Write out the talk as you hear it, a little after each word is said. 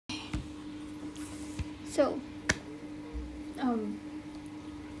So, I'm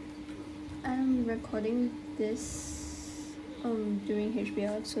recording this during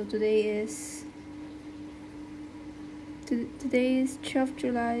HBL. So today is 12th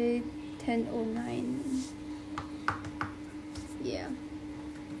July 10:09. Yeah.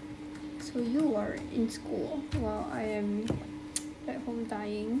 So you are in school while I am at home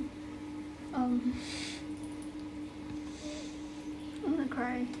dying. I'm gonna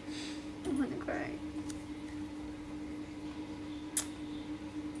cry.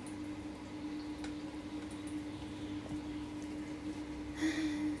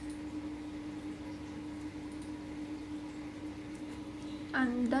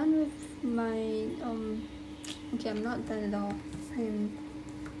 I'm done with my okay, I'm not done at all.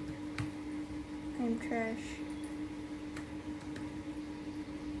 I'm trash.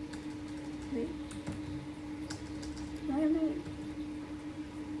 Wait. Why am I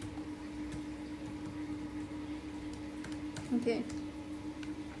okay?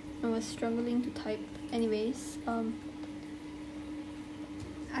 I was struggling to type. Anyways, I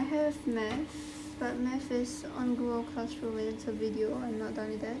have math, but math is on Google Classroom and it's a video. I'm not done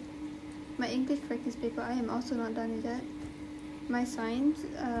with that. My English practice paper, I am also not done with that. My science,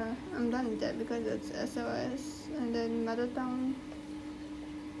 I'm done with that because it's SLS. And then mother tongue,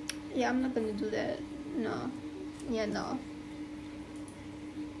 yeah, I'm not gonna do that. No.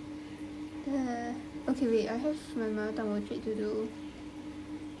 Okay, wait, I have my mother tongue worksheet to do.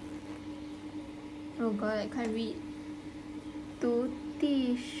 Oh god, I can't read. 读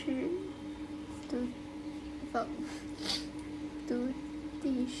第10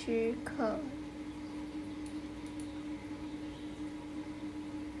课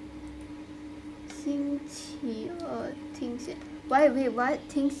星期二听写 Wait, what?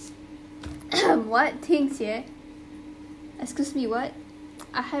 听写 Excuse me, what?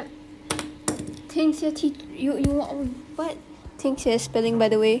 I have 听写 you want what? 听写 spelling, by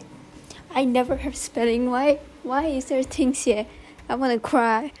the way. I never have spelling. Why is there 听写? I wanna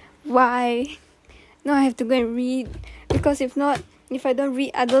cry. Why? Now I have to go and read, because if I don't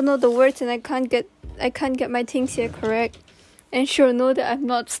read, I don't know the words and I can't get my 听写 correct, and she'll know that I'm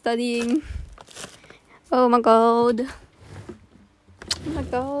not studying. Oh my god, I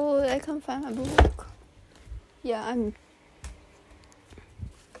can't find my book. I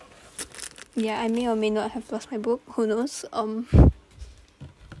may or may not have lost my book, who knows. Oh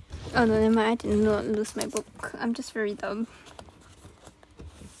no, never mind, I did not lose my book. I'm just very dumb.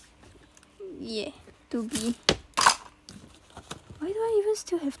 Yeah, 2B. Why do I even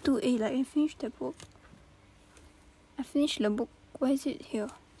still have 2A? Like, I finished the book. Why is it here?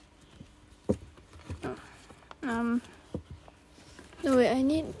 No wait, I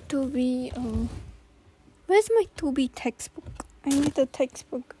need 2B. Where's my 2B textbook? I need the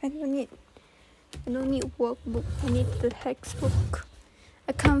textbook. I don't need workbook. I need the textbook.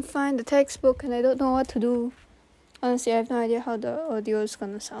 I can't find the textbook and I don't know what to do. Honestly, I have no idea how the audio is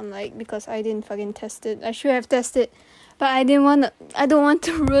gonna sound like because I didn't fucking test it. I should have tested, but I don't want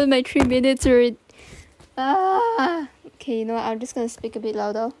to ruin my 3 minutes already. Okay, you know what? I'm just gonna speak a bit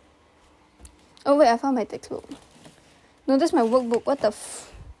louder. Oh wait, I found my textbook. No, that's my workbook. What the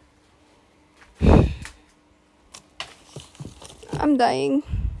I'm dying.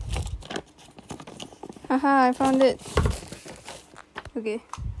 Haha, I found it. Okay.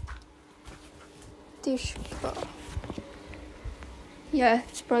 第10课 Yeah,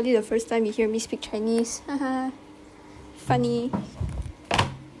 it's probably the first time you hear me speak Chinese. Haha. Funny.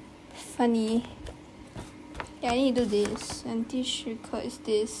 Yeah, I need to do this. And 第10课 is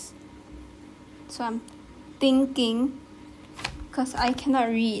this. So I'm thinking, because I cannot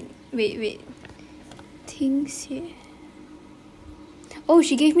read. Wait. 听写 Oh,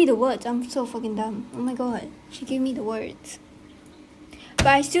 she gave me the words. I'm so fucking dumb. Oh my god. She gave me the words. But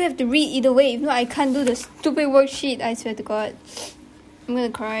I still have to read either way. If not, I can't do the stupid worksheet. I swear to god. I'm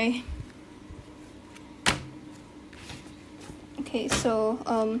gonna cry. Okay, so,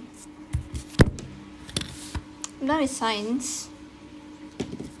 I'm done with science.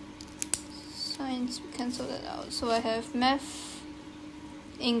 We cancel that out. So I have math,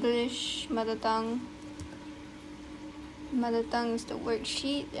 English, mother tongue. Mother tongue is the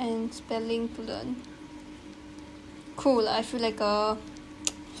worksheet and spelling to learn. Cool. I feel like a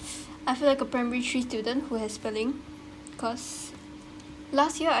primary 3 student who has spelling, because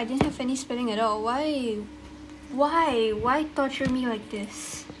last year I didn't have any spelling at all. Why torture me like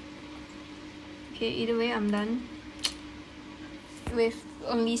this? Okay, either way, I'm done with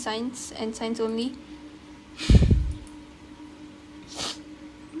only science and science only.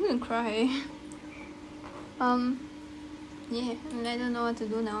 I'm gonna cry. Yeah, and I don't know what to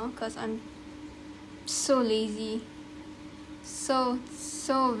do now because I'm so lazy. So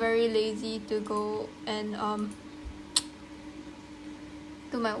very lazy to go and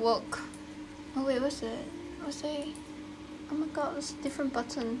do my work. Oh wait, what's that? Oh my god, it's a different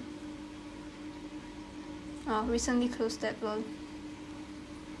button. Oh, recently closed tab, lol.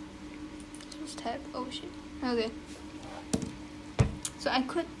 Close tab, oh shit. Okay. So I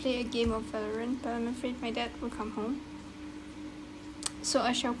could play a game of Valorant, but I'm afraid my dad will come home. So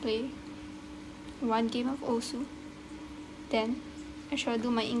I shall play one game of Osu. Then I shall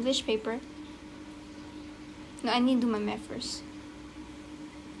do my English paper. No, I need to do my math first.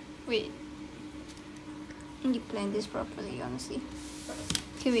 Wait. I need to plan this properly, honestly.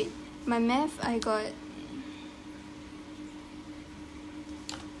 Okay, wait. My math, I got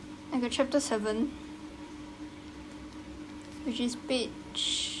chapter 7, which is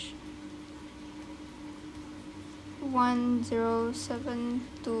page 107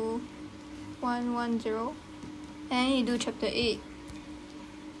 to 110, and I need to do chapter 8.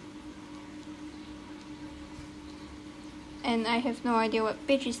 And I have no idea what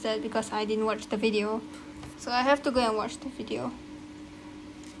page is that because I didn't watch the video. So I have to go and watch the video.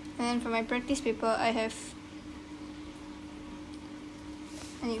 And then for my practice paper, I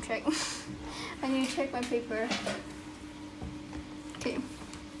need to check. I need to check my paper. Okay.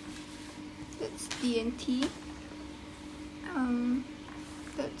 That's D&T.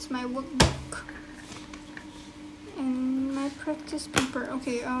 That's my workbook. And my practice paper.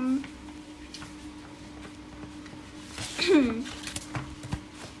 Okay,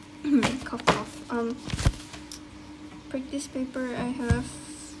 cough. Practice paper, I have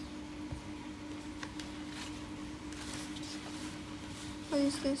what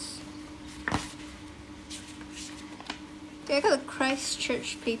is this? Okay, I got a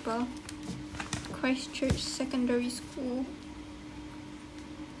Christchurch paper. Christchurch Secondary School.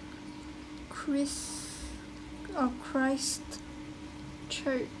 Christ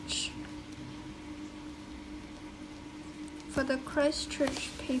Church. For the Christchurch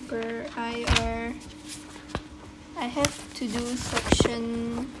paper, I have to do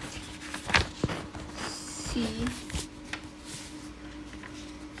section C.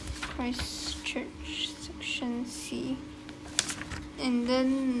 Christchurch section C. And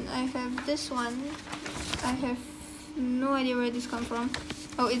then I have this one. I have no idea where this comes from.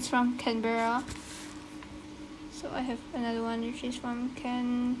 Oh, it's from Canberra. So I have another one which is from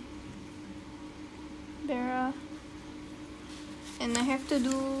Canberra. And I have to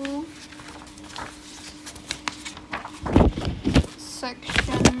do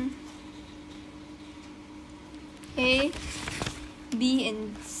section A, B,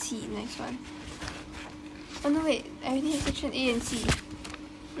 and C. Nice one. Oh no, wait. I already have section A and C.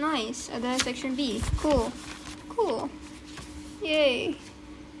 Nice. I have section B. Cool. Yay.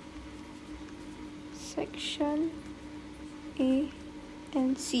 Section A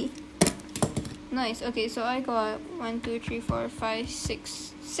and C. Nice. Okay, so I got 1, 2, 3, 4, 5,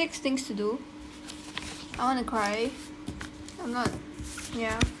 6 things to do. I wanna cry. I'm not.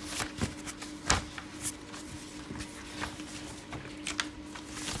 Yeah.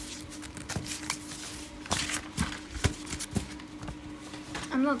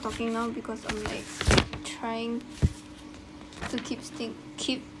 I'm not talking now because I'm like trying to keep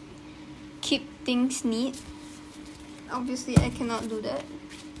things neat. Obviously, I cannot do that.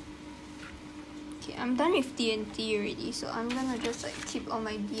 Okay, I'm done with D&T already, so I'm gonna just like keep all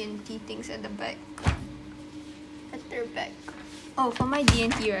my D&T things at the back. At their back. Oh, for my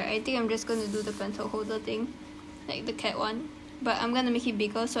D&T, right, I think I'm just gonna do the pencil holder thing, like the cat one. But I'm gonna make it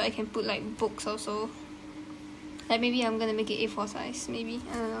bigger so I can put like books also. Like maybe I'm gonna make it A4 size, maybe.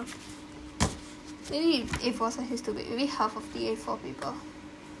 I don't know. Maybe A4 size is too big. Maybe half of the A4 paper.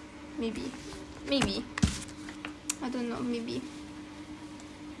 Maybe. I don't know, maybe.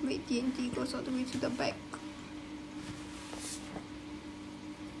 Wait, D&T goes all the way to the back.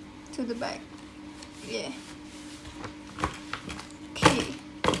 To the back. Yeah. Okay.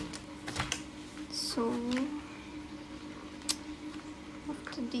 So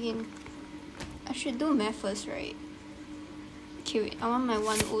after D&T, I should do math first, right? Okay, wait. I want my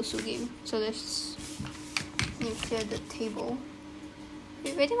one Osu game. So let's clear the table.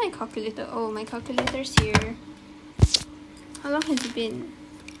 Wait, where did my calculator? Oh, my calculator's here. How long has it been?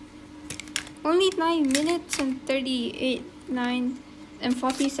 Only 9 minutes and 40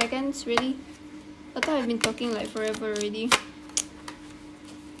 seconds, really? I thought I've been talking like forever already.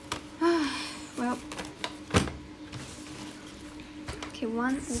 Well. Okay,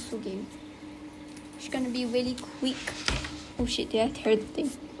 one Osu game. It's gonna be really quick. Oh shit, did I tear the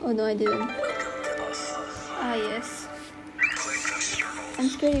thing? Oh no, I didn't. Ah, yes. I'm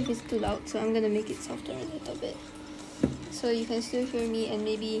scared if it's too loud, so I'm gonna make it softer a little bit. So you can still hear me and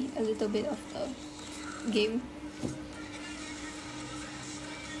maybe a little bit of the game.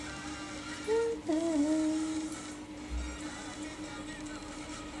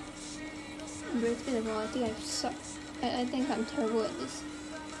 Bro, it's been a while. I think I've sucked. I think I'm terrible at this.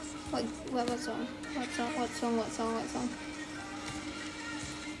 What song? What song?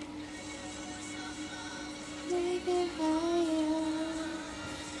 Make it higher.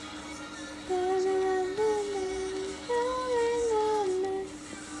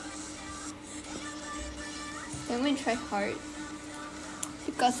 I'm going to try hard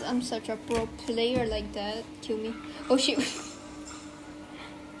because I'm such a pro player like that. Kill me. Oh shit.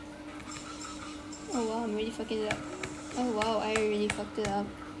 Oh wow, I'm really fucking it up. Oh wow, I really fucked it up.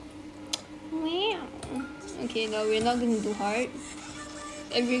 Wow. Okay, no, we're not gonna do hard.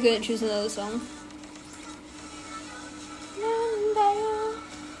 And we're gonna choose another song.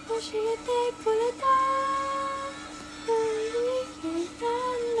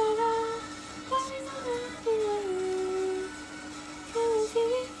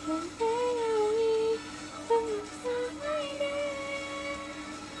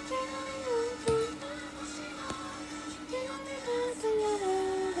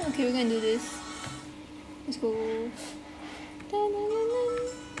 Okay, we're gonna do this. Let's go.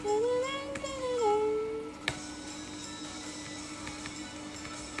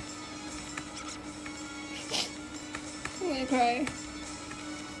 I'm gonna cry.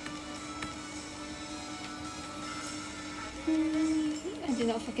 I did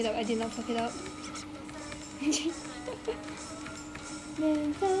not fuck it up.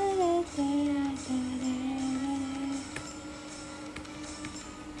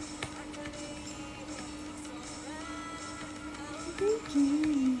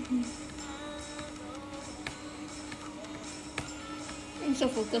 I'm so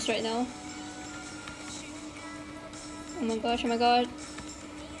focused right now. Oh my gosh.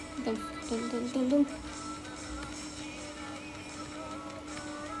 Don't.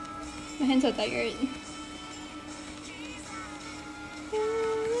 My hands are tired.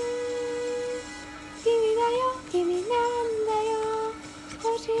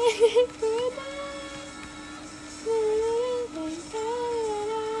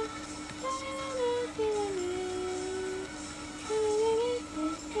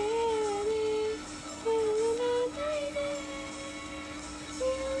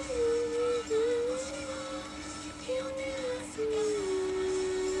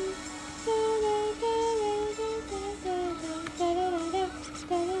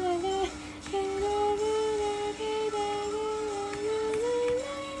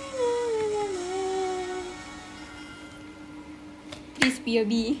 Please be a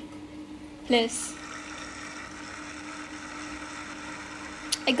B. Please.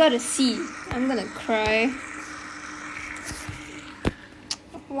 I got a C. I'm gonna cry.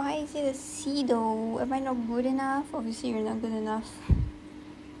 Why is it a C though? Am I not good enough? Obviously you're not good enough.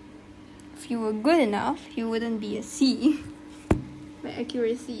 If you were good enough, you wouldn't be a C. My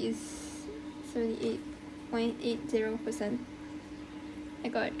accuracy is 78.80%. I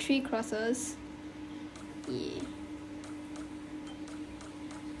got 3 crosses. Yeah.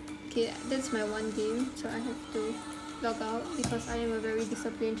 Okay, that's my one game, so I have to log out because I am a very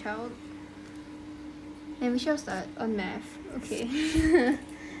disciplined child. And we shall start on math. Okay.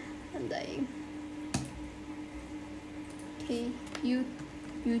 I'm dying. Okay,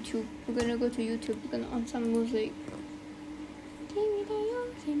 YouTube. We're gonna go to YouTube. We're gonna on some music.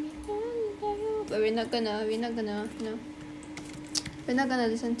 But we're not gonna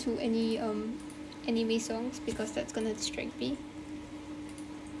listen to any anime songs because that's gonna distract me.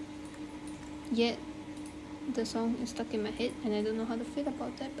 Yet the song is stuck in my head and I don't know how to feel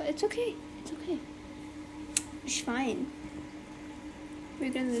about that, but it's okay. It's fine.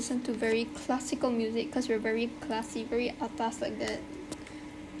 We're gonna listen to very classical music because we're very classy, very atas like that.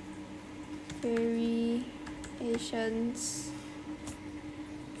 Variations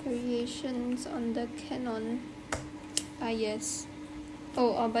on the canon. Yes.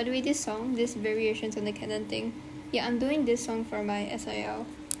 Oh, by the way, this variations on the canon thing. Yeah, I'm doing this song for my SIL.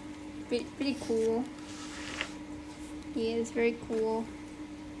 Pretty cool. Yeah, it's very cool.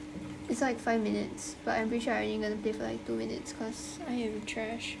 It's like 5 minutes, but I'm pretty sure I'm only gonna play for like 2 minutes because I am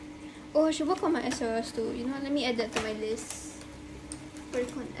trash. Oh, I should work on my SOS too. You know what? Let me add that to my list.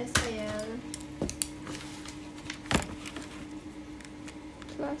 Work on SIL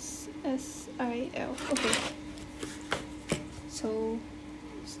plus SIL. Okay. So,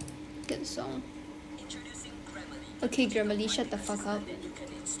 get the song. Introducing Grammarly, Okay, Grammarly, shut the fuck up.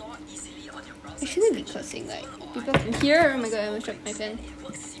 I shouldn't be cursing, like, people can hear. Oh my god, I almost dropped my pen.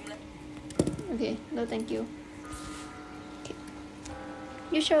 Okay, no thank you. Okay.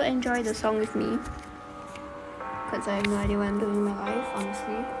 You shall enjoy the song with me. Because I have no idea what I'm doing in my life,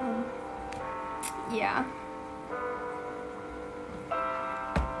 honestly. Yeah.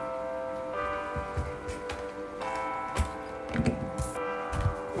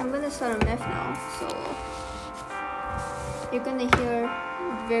 I'm gonna start a math now, so you're gonna hear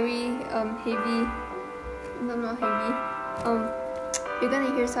very heavy, no, not heavy, you're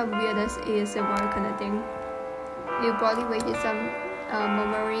gonna hear some weird ASMR kind of thing. You probably will hear some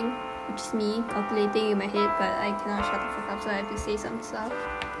murmuring, which is me calculating in my head, but I cannot shut the fuck up, so I have to say some stuff.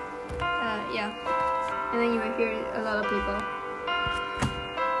 Yeah, and then you will hear a lot of people.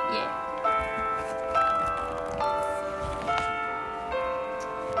 Yeah.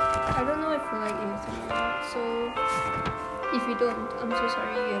 I don't know if you like ASMR or not, so if you don't, I'm so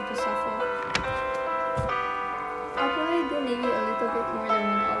sorry you have to suffer. I'll probably do maybe a little bit more than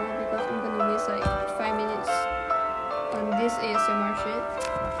 1 hour because I'm gonna waste like 5 minutes on this ASMR shit.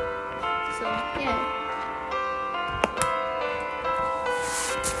 So yeah.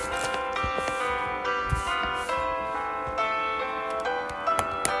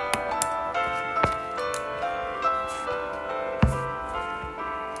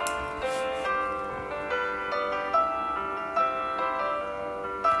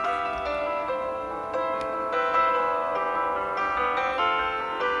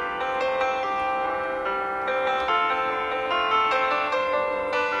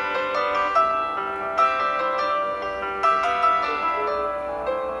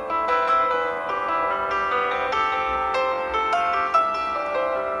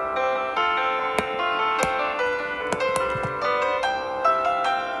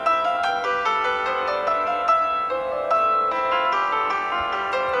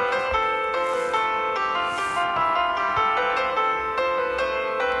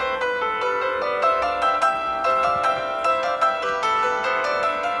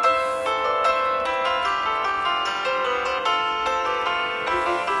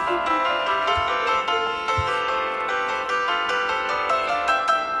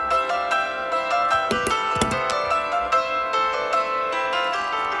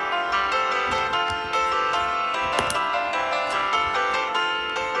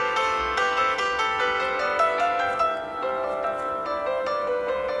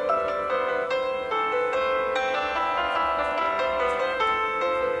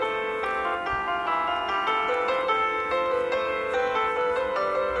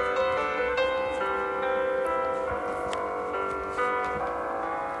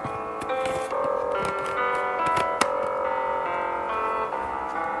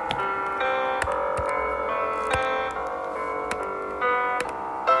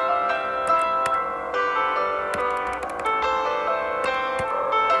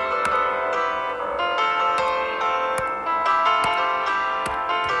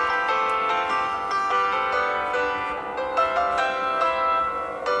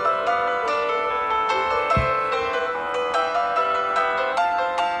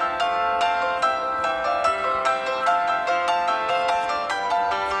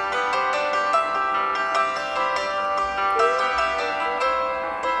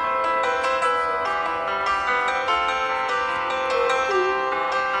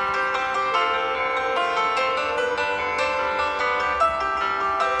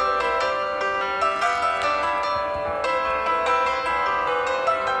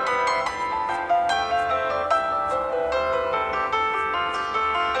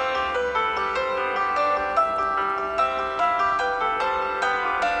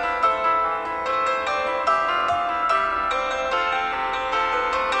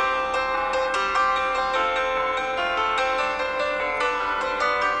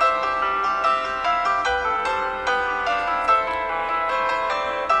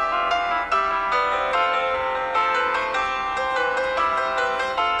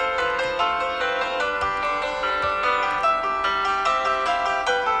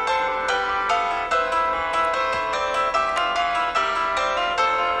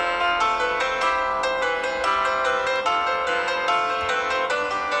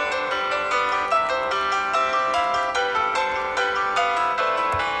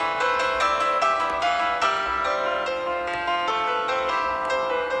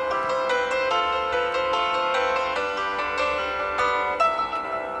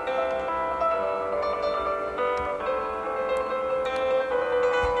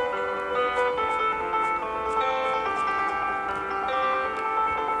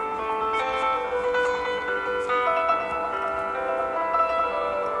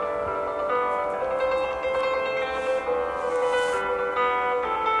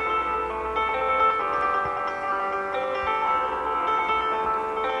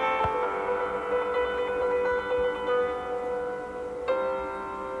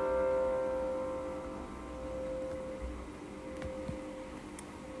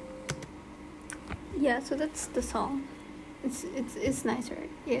 yeah, so that's the song. It's nice, right?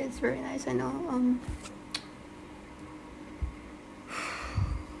 Yeah, it's very nice. I know.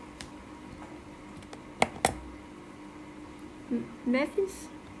 Math is.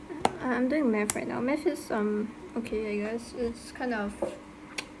 I'm doing math right now. Math is okay. I guess it's kind of.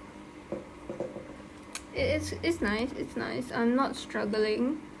 It's nice. It's nice. I'm not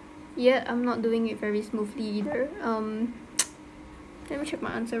struggling, yet I'm not doing it very smoothly either. Let me check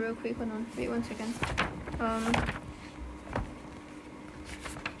my answer real quick. Hold on. Wait 1 second.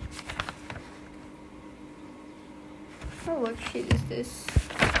 What worksheet is this?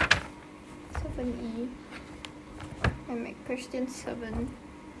 7E. I'm at question 7.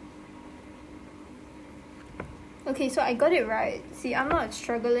 Okay, so I got it right. See, I'm not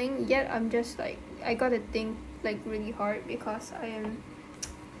struggling yet. I'm just like, I gotta think like really hard because I am.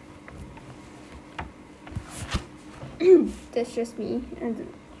 That's just me,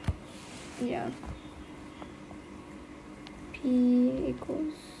 and yeah. P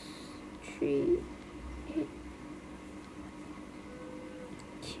equals 3 8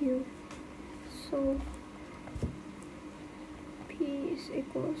 Q. So P is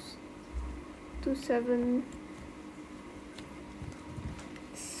equals to 7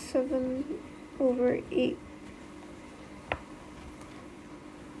 over 8.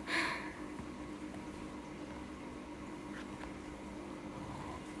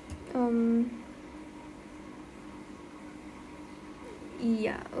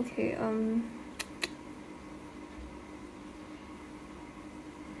 Yeah, okay,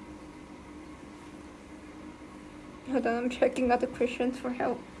 hold on, I'm checking out the questions for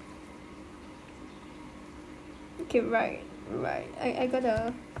help. Okay, right. I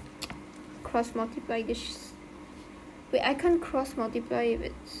gotta cross multiply this. Wait, I can't cross multiply if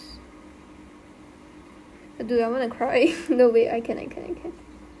it's. Dude, I wanna cry. No, wait, I can.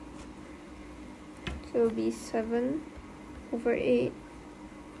 So it'll be 7 over 8.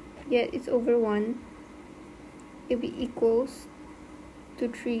 Yeah, it's over 1. It'll be equals to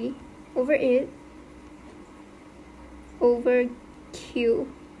 3 over 8 over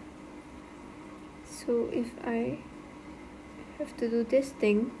Q. So if I have to do this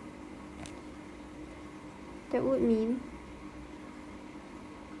thing, that would mean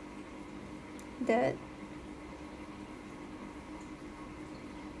that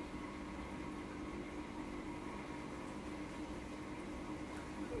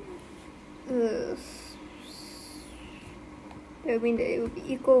that would mean that it would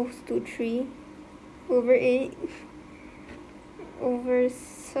be equals to 3 over 8 over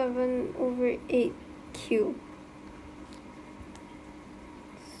 7 over 8Q.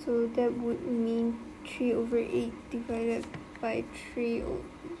 So that would mean 3 over 8 divided by 3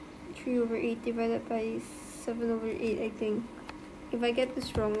 over 8 divided by 7 over 8, I think. If I get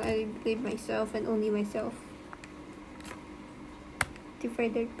this wrong, I blame myself and only myself.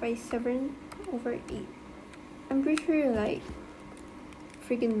 Divided by 7 over 8. I'm pretty sure you're like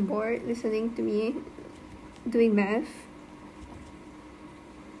freaking bored listening to me doing math.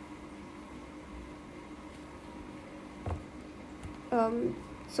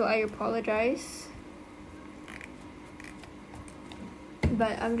 So I apologize,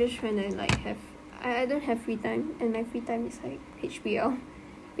 but I'm just trying to like have, I don't have free time, and my free time is like HBL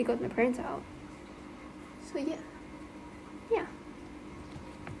because my parents are out. So yeah.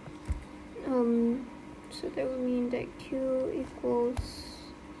 So that would mean that Q equals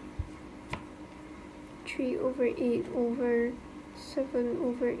 3 over 8 over 7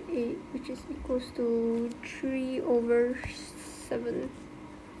 over 8, which is equals to 3 over 7.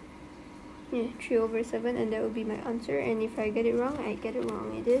 Yeah, 3 over 7, and that would be my answer. And if I get it wrong, I get it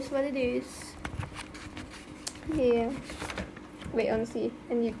wrong. It is what it is. Yeah. Wait, honestly,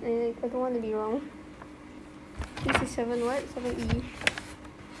 I don't want to be wrong. This is 7 what? 7E.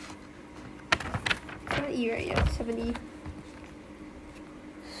 7E, right? Yeah, 7E.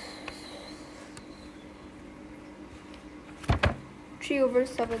 Over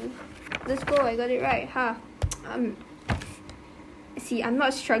 7. Let's go, I got it right, huh? See, I'm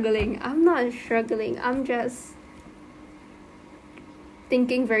not struggling. I'm just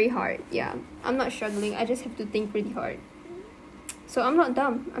thinking very hard. Yeah, I'm not struggling. I just have to think really hard. So I'm not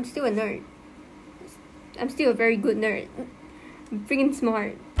dumb. I'm still a nerd. I'm still a very good nerd. I'm freaking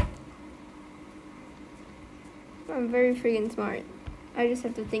smart. I'm very freaking smart. I just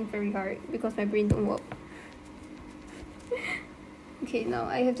have to think very hard because my brain don't work. Okay, now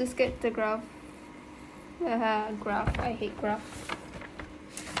I have to sketch the graph. Graph. I hate graphs.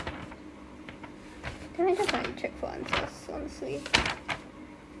 Can I just like check for answers, honestly?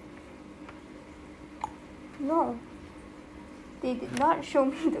 No. They did not show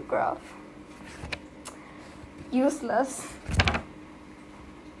me the graph. useless.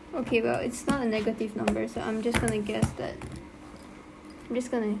 Okay, well, it's not a negative number, so I'm just gonna guess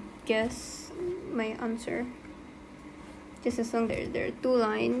my answer. Just as long as there are two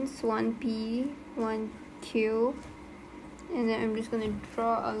lines, one P, one Q, and then I'm just gonna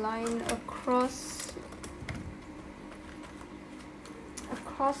draw a line across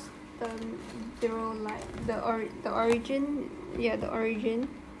the zero line, the origin. Yeah, the origin.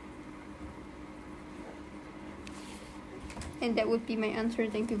 And that would be my answer.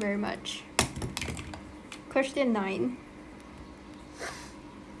 Thank you very much. Question 9.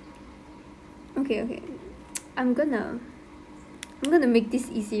 Okay. I'm gonna make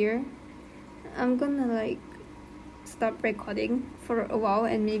this easier. I'm gonna like stop recording for a while,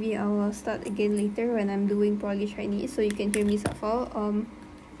 and maybe I will start again later when I'm doing Poly Chinese, so you can hear me shuffle.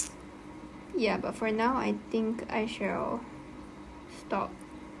 Yeah, but for now I think I shall stop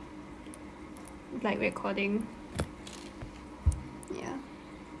like recording. Yeah.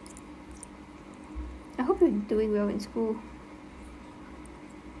 I hope you're doing well in school.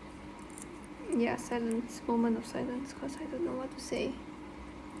 Yeah, silence, moment of silence, because I don't know what to say.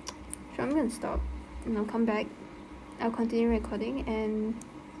 So I'm gonna stop and I'll come back. I'll continue recording, and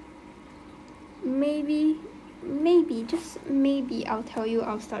maybe, just maybe I'll tell you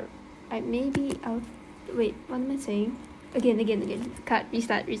I'll start. Wait, what am I saying? Again. Cut,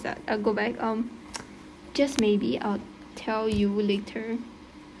 restart. I'll go back. Just maybe I'll tell you later.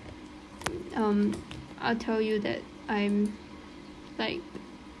 I'll tell you that I'm like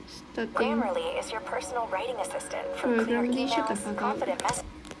studying. Grammarly is your personal writing assistant for clear emails, confident messages.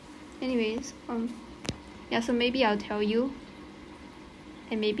 Anyways, yeah, so maybe I'll tell you,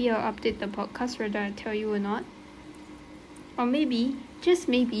 and maybe I'll update the podcast whether I tell you or not, or maybe, just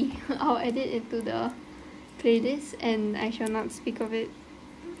maybe, I'll edit it to the playlist and I shall not speak of it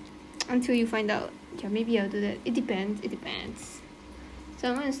until you find out. Yeah, maybe I'll do that. It depends. So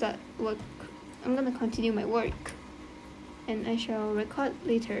I'm gonna start work. I'm gonna continue my work, and I shall record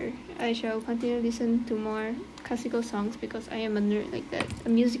later. I shall continue listen to more classical songs because I am a nerd like that, a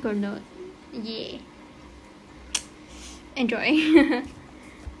musical nerd. Yeah. Enjoy.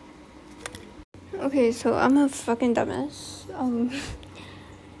 Okay, so I'm a fucking dumbass.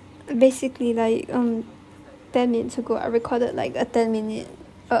 Basically, like 10 minutes ago, I recorded like a 10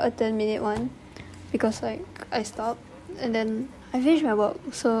 minute one, because like I stopped and then I finished my work,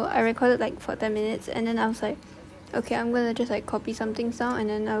 so I recorded like for 10 minutes, and then I was like, okay, I'm gonna just like copy some things down and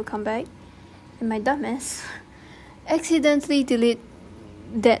then I'll come back, and my dumbass accidentally delete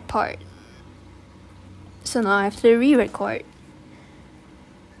that part, so now I have to re-record.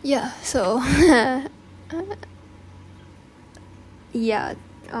 Yeah, so yeah,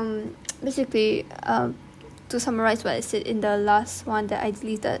 basically, to summarize what I said in the last one that I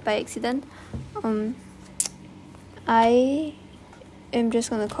deleted by accident, I am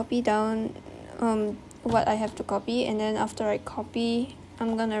just gonna copy down what I have to copy, and then after I copy,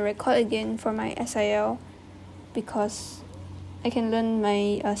 I'm gonna record again for my SIL, because I can learn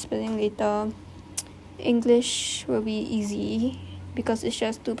my spelling later. English will be easy because it's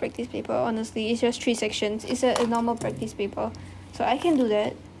just 2 practice paper. Honestly, it's just 3 sections. It's a normal practice paper, so I can do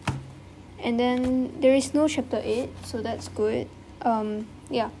that. And then there is no chapter 8, so that's good.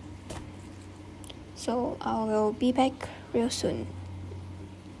 Yeah, so I will be back real soon.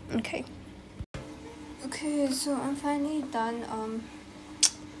 Okay, so I'm finally done.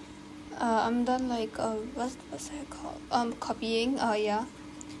 I'm done like what's that called, copying. Yeah,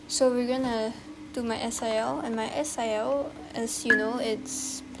 so we're gonna do my SIL, and my SIL, as you know,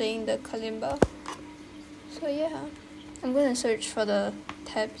 it's playing the kalimba. So yeah, I'm gonna search for the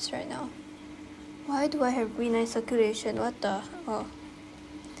tabs right now. Why do I have really nice circulation? What the? Oh,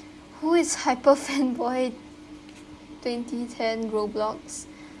 who is Hyperfanboy 2010 Roblox?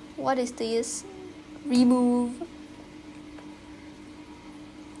 What is this? Remove.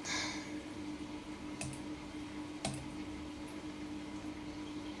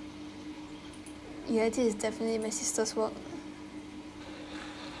 Yeah, this is definitely my sister's work.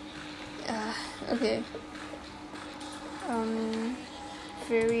 Okay.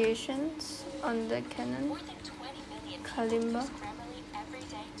 Variations on the canon. Kalimba.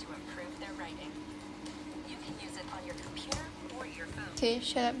 Okay,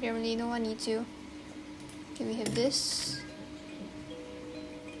 shut up, Grammarly. No one needs you. Okay, we have this.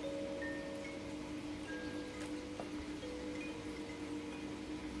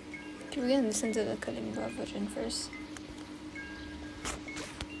 Okay, we're gonna listen to the Kalimba version first.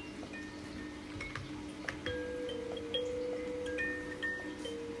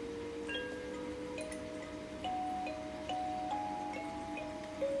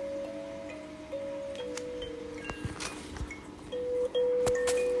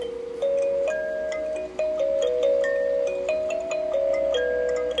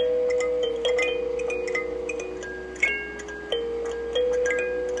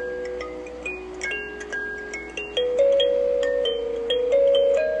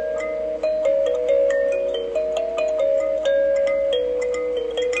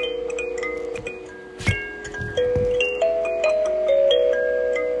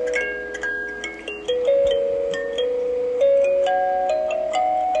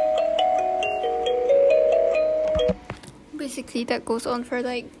 activity that goes on for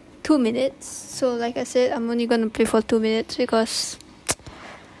like 2 minutes. So like I said, I'm only gonna play for 2 minutes because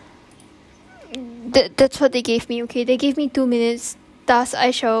that's what they gave me. Okay, they gave me 2 minutes. Thus,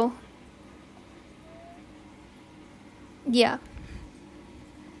 I shall. Yeah.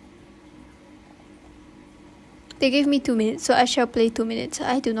 They gave me 2 minutes, so I shall play 2 minutes.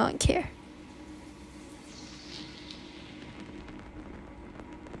 I do not care.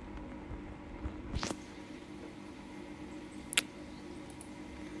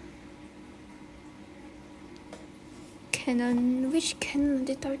 Canon, which canon are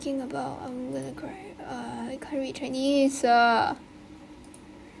they talking about? I'm gonna cry. I can't read Chinese.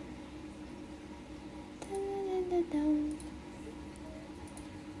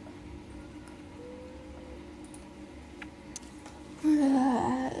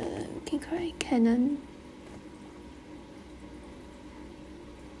 Can cry canon.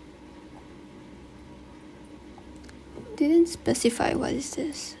 Didn't specify what is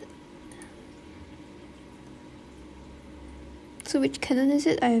this. So which canon is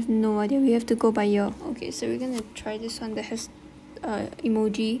it? I have no idea. We have to go by year. Okay, so we're gonna try this one that has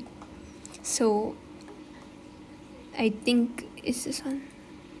emoji. So I think it's this one.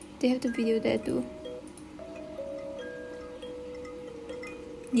 They have the video there too.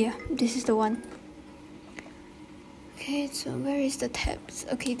 Yeah, this is the one. Okay, so where is the tabs?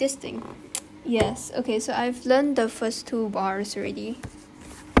 Okay, this thing. Yes, okay, so I've learned the first 2 bars already.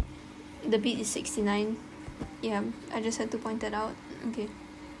 The beat is 69. Yeah, I just had to point that out. Okay,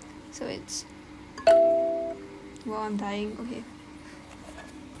 so it's... Well, I'm dying. Okay.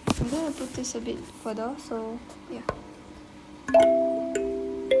 I'm gonna put this a bit further, so yeah.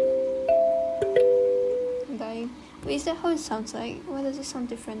 I'm dying. Wait, is that how it sounds like? Why does it sound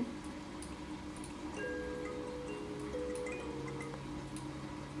different?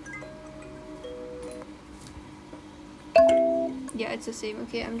 Yeah, it's the same.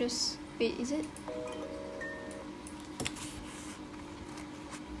 Okay, I'm just... Wait, is it?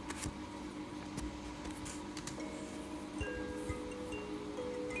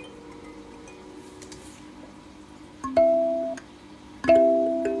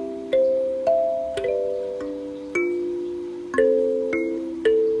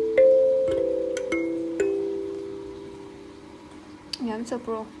 Yeah, I'm so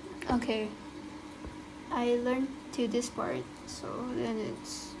pro. Okay. I learned to this part, so then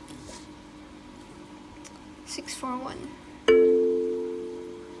it's 641.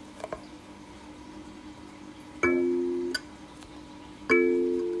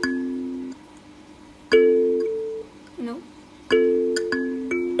 No.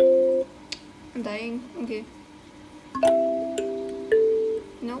 I'm dying. Okay.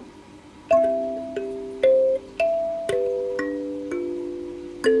 No.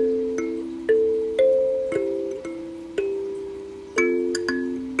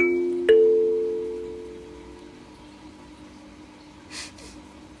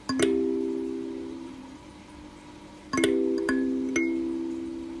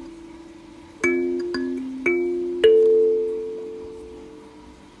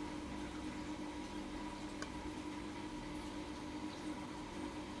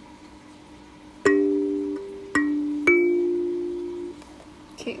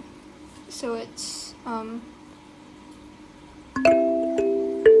 Okay, so it's nope.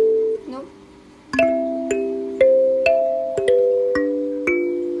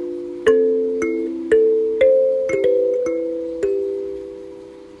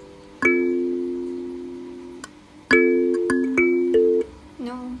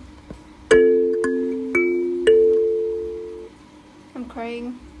 No. I'm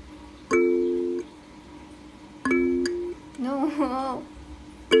crying. No.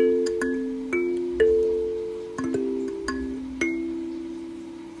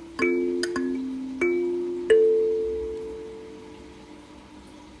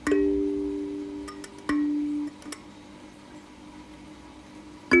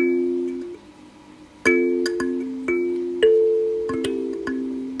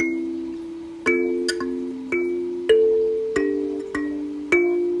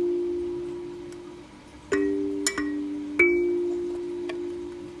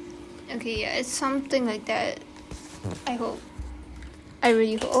 Okay, yeah, it's something like that. I hope. I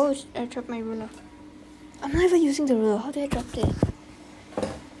really hope. Oh, I dropped my ruler. I'm not even using the ruler. How did I drop it?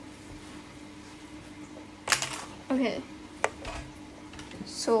 Okay.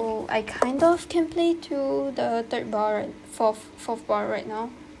 So I kind of can play to the 3rd bar, fourth bar right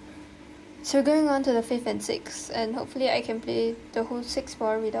now. So we're going on to the 5th and 6th, and hopefully I can play the whole 6th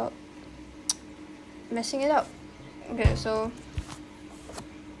bar without messing it up. Okay, so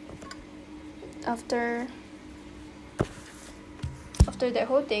after after that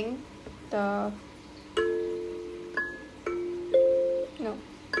whole thing, no.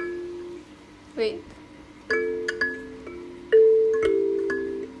 Wait.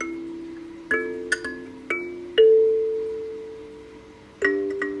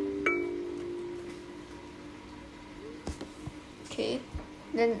 Okay.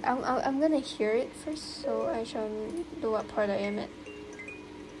 Then I'm gonna hear it first, so I shall know what part I am at.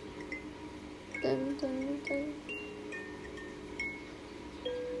 Dun, dun, dun.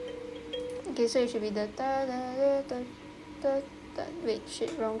 Okay, so it should be the da da da da da da. Wait,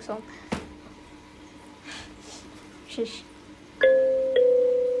 shit, wrong song. Shish.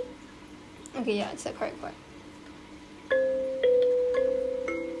 Okay, yeah, it's the correct part.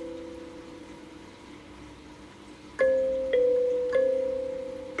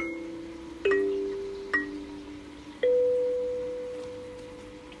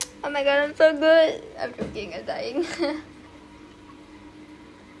 Oh my god, I'm so good. I'm joking, I'm dying.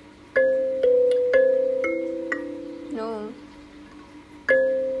 No.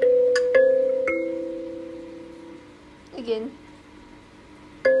 Again.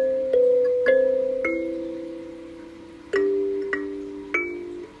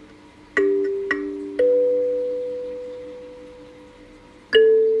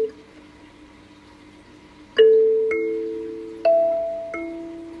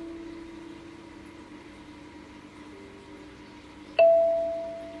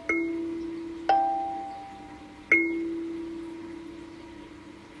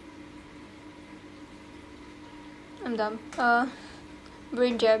 I'm dumb.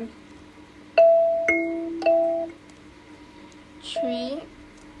 Brain jam. 3.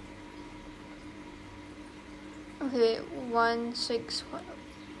 Okay, 1 6 1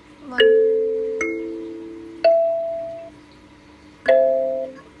 1.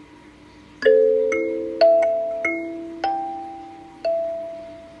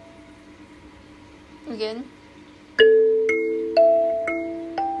 Again.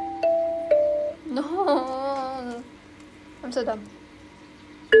 No, I'm so dumb.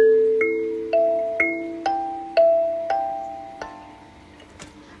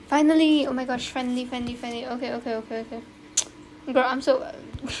 Finally! Oh my gosh, finally. Okay. Girl, I'm so...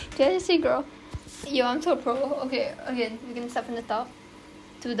 Did I just say girl? Yo, I'm so pro. Okay, again, we're gonna start from the top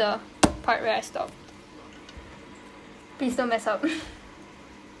to the part where I stopped. Please don't mess up.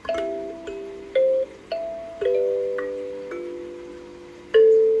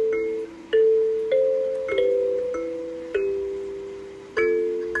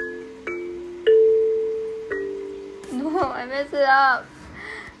 No, I messed it up.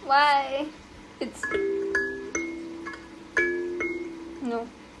 Why? It's... No.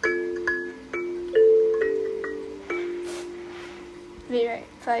 Wait, right.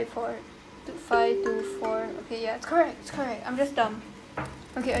 5 4 5 2 4. Okay, yeah, it's correct. I'm just dumb.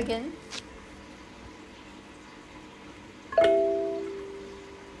 Okay, again.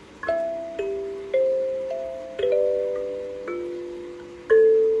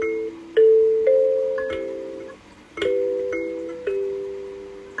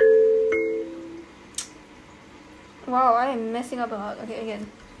 Wow, I am messing up a lot. Okay, again.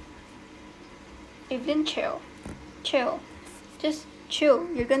 Evelyn, chill. Just chill.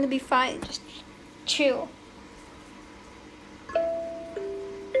 You're gonna be fine. Just chill.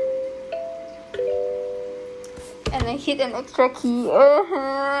 And I hit an extra key.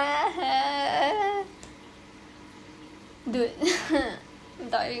 Dude, I'm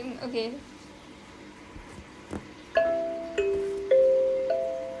dying. Okay.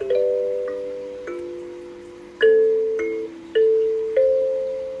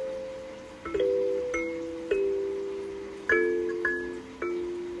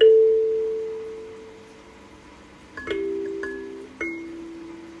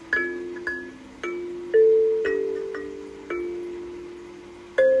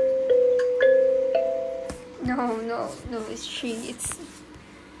 No, it's 3. It's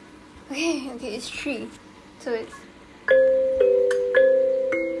okay, it's 3. So it's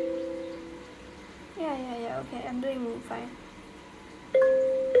yeah, okay, I'm doing fine.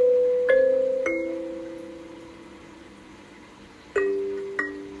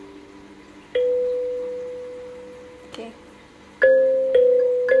 Okay.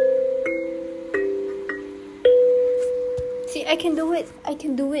 See, I can do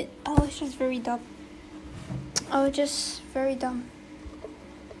it. I was just very dumb.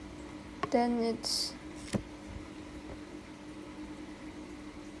 Then it's...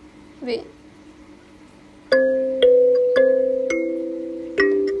 Wait.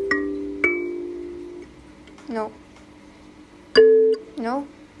 No.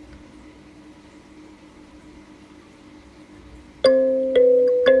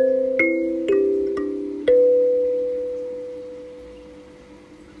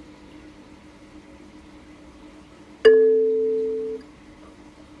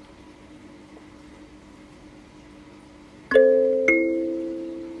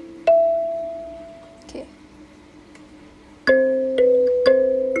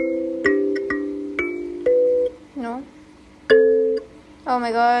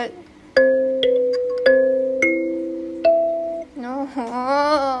 my god.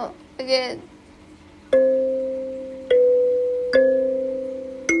 No. Again.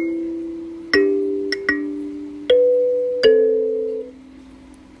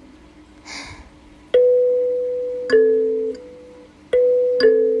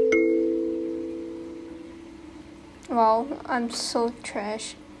 Wow, I'm so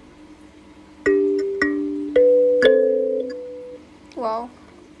trash. Wow.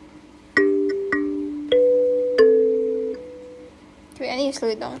 Wait, I need to slow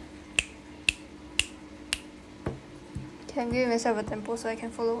it down. Okay, I'm giving myself a tempo so I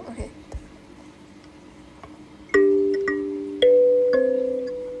can follow. Okay.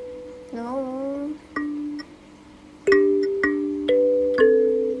 No.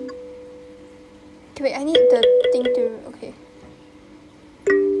 Okay, wait, I need the thing to... Okay.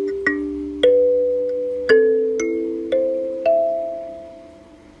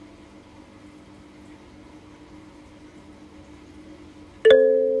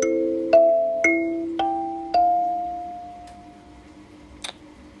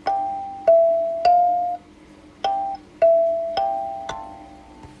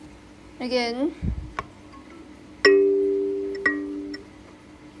 Again.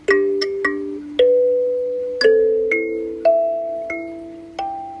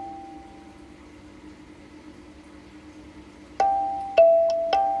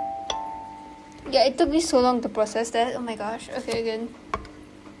 Yeah, it took me so long to process that. Oh my gosh. Okay, again.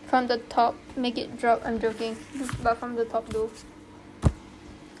 From the top, make it drop. I'm joking. But from the top though.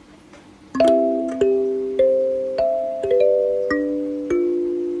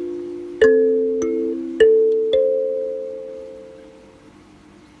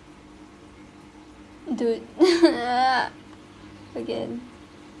 Dude. Again.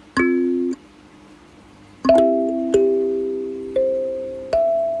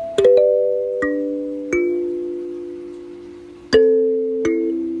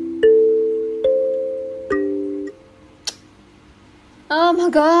 Oh my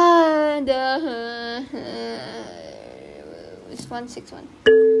god. It's 161.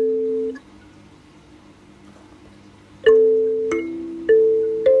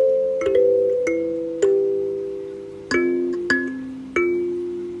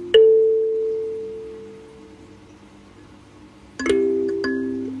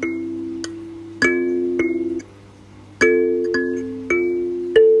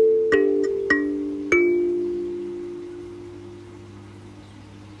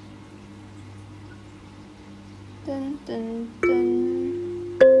 Dun, dun, dun.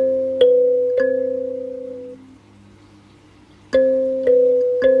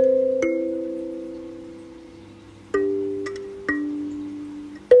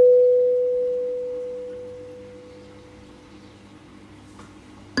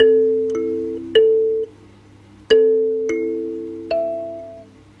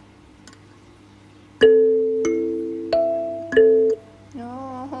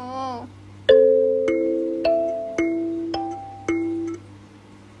 No.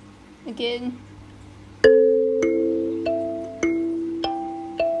 Again.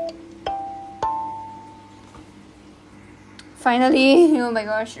 Finally. Oh my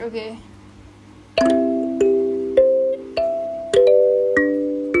gosh. Okay.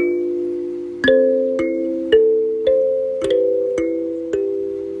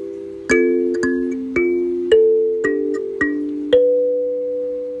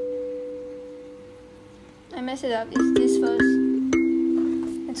 I messed it up. It's this first.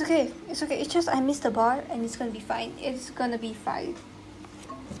 It's okay. It's okay. It's just I missed the bar and it's gonna be fine. It's gonna be fine.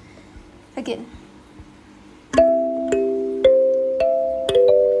 Again.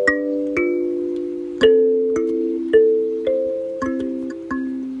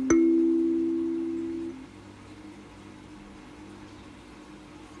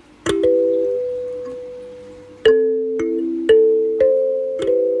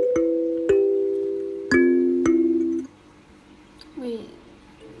 Wait.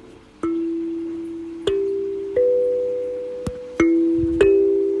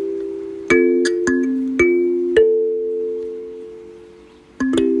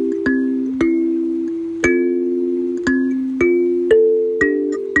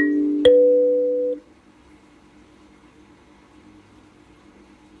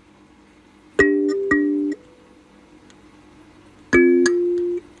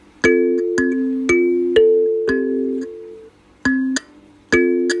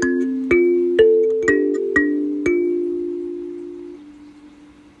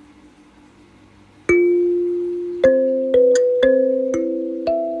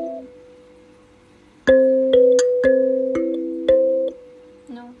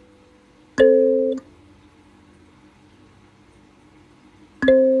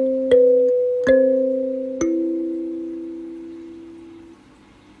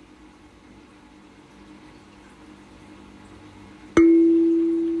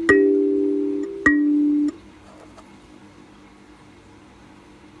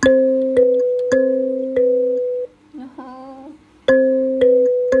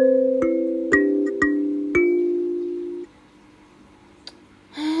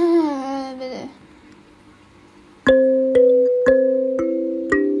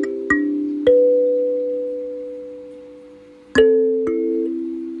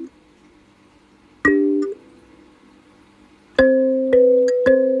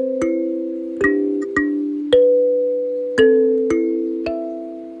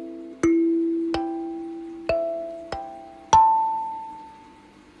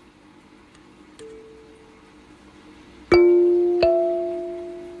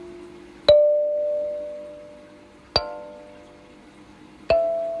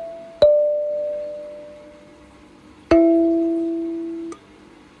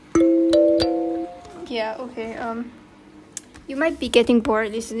 Yeah, okay. You might be getting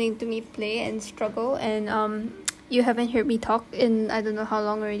bored listening to me play and struggle, and you haven't heard me talk in I don't know how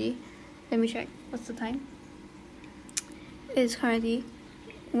long already. Let me check. What's the time? It's currently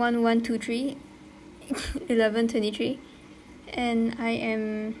 1123 11:23, and I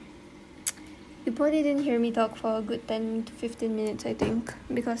am. You probably didn't hear me talk for a good 10 to 15 minutes, I think,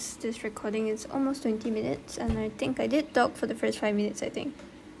 because this recording is almost 20 minutes, and I think I did talk for the first 5 minutes, I think.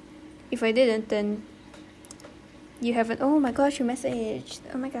 If I didn't, then you haven't. Oh my gosh, you messaged.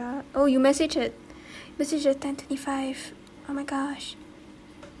 Oh my god. Oh, you messaged at 10:25. Oh my gosh.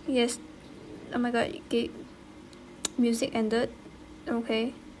 Yes. Oh my god. Okay. Music ended.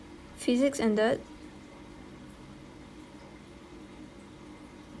 Okay. Physics ended.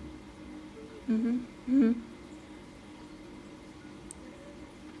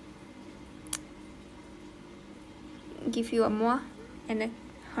 Give you a moi and a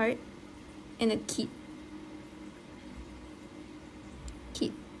heart and a kid.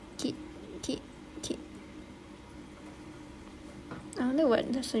 Kid. I wonder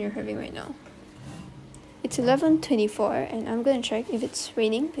what lesson you're having right now. It's 11:24, and I'm gonna check if it's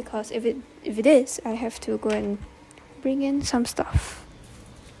raining, because if it is, I have to go and bring in some stuff.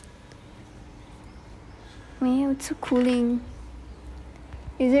 Man, it's so cooling.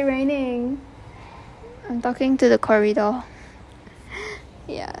 Is it raining? I'm talking to the corridor.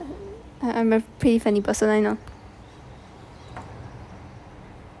 Yeah, I'm a pretty funny person, I know.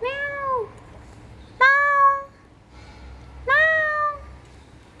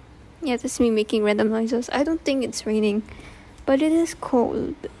 Yeah, that's me making random noises. I don't think it's raining, but it is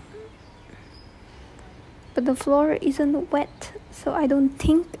cold. But the floor isn't wet, so I don't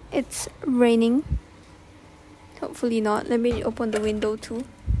think it's raining. Hopefully not. Let me open the window too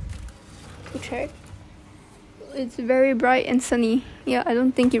to check. It's very bright and sunny. Yeah, I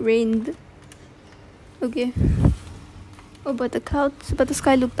don't think it rained. Okay. Oh, but the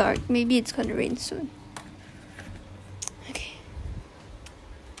sky looked dark. Maybe it's gonna rain soon. Okay.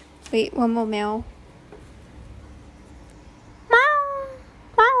 Wait, one more meow. Meow.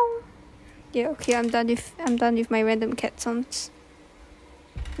 Yeah, okay, I'm done with my random cat sounds.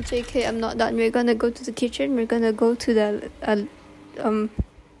 JK, I'm not done. We're gonna go to the kitchen. We're gonna go to the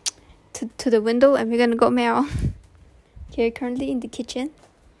to the window, and we're gonna go meow. Okay, currently in the kitchen,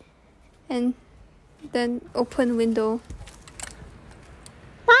 and then open window.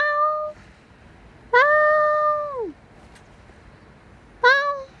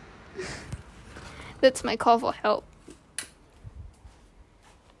 That's my call for help.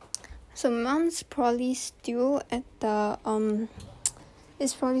 So mom's probably still at the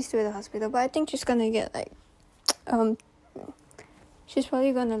hospital, but I think she's gonna get she's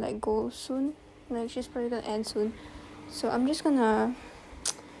probably gonna go soon. She's probably gonna end soon. So I'm just gonna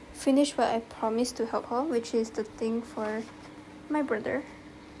finish what I promised to help her, which is the thing for my brother.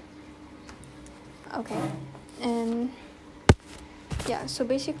 Okay, and yeah, so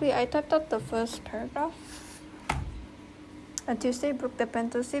basically I typed out the first paragraph. On Tuesday, Brooke the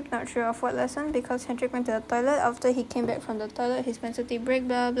pen to sleep, not sure of what lesson, because Hendrik went to the toilet. After he came back from the toilet, his pencil tape break,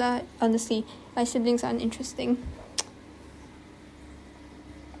 blah blah. Honestly, my siblings are uninteresting.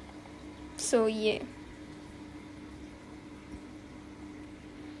 So yeah.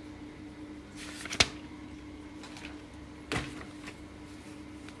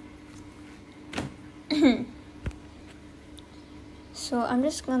 So I'm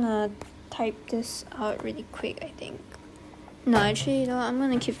just gonna type this out really quick, I think. No, actually, I'm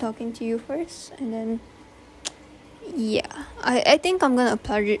gonna keep talking to you first, and then yeah, I think I'm gonna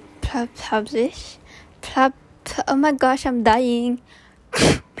publish. Oh my gosh, I'm dying.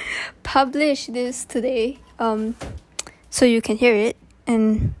 Publish this today, so you can hear it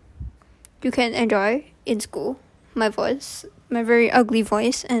and you can enjoy in school my voice, my very ugly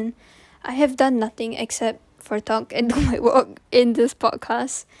voice, and I have done nothing except for talk and do my work in this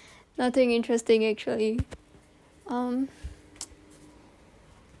podcast. Nothing interesting actually.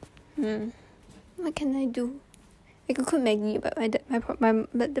 What can I do? I could cook Maggie, but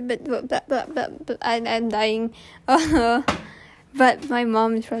I'm dying. But my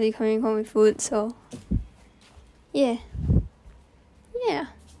mom is probably coming home with food, so yeah.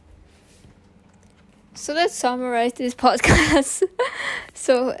 So let's summarize this podcast.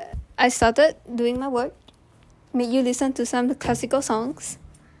 So I started doing my work, made you listen to some classical songs,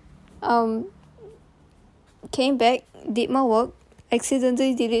 came back, did my work,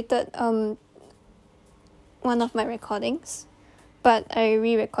 accidentally deleted one of my recordings, but I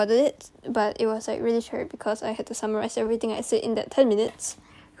re-recorded it, but it was really short because I had to summarize everything I said in that 10 minutes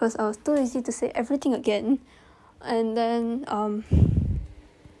because I was too lazy to say everything again. And then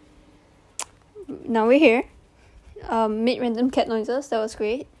now we're here. Made random cat noises. That was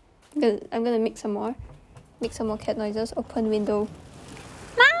great. I'm gonna make some more. Make some more cat noises. Open window.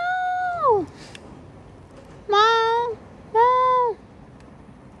 Meow! Meow! Meow!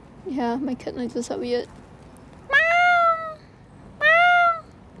 Yeah, my cat noises are weird. Meow! Meow!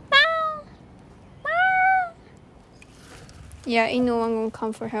 Meow! Meow! Yeah, ain't no one gonna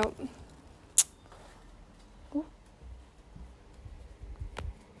come for help. Oh.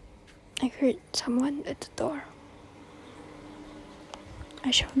 I heard someone at the door. I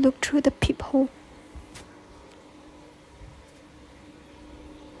shall look through the peephole.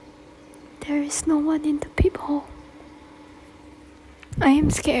 There is no one in the peephole. I am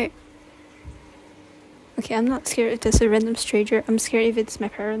scared. Okay, I'm not scared if there's a random stranger. I'm scared if it's my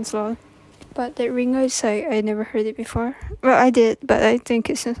parents' law. But that ringer is like, I never heard it before. Well, I did, but I think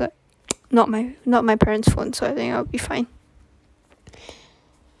it's just like not my parents' phone, so I think I'll be fine.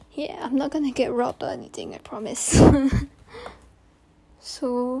 Yeah, I'm not gonna get robbed or anything, I promise.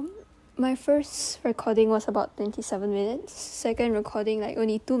 So, my first recording was about 27 minutes. Second recording, like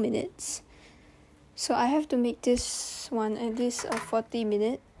only 2 minutes. So I have to make this one at least 40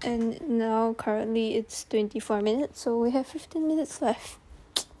 minutes. And now currently it's 24 minutes. So we have 15 minutes left.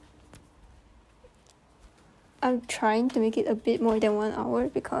 I'm trying to make it a bit more than 1 hour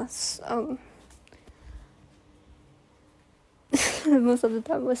because most of the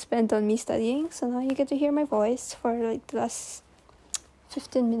time was spent on me studying. So now you get to hear my voice for like the last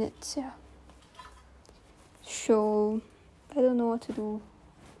 15 minutes, yeah. So, I don't know what to do.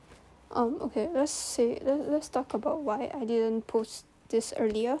 Okay, let's talk about why I didn't post this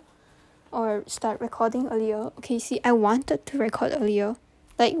earlier or start recording earlier. Okay, see, I wanted to record earlier,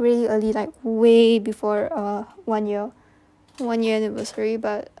 like really early, like way before 1 year anniversary,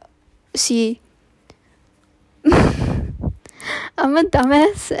 but see, I'm a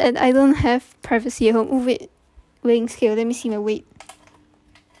dumbass and I don't have privacy at home. Oh wait, weighing scale, let me see my weight.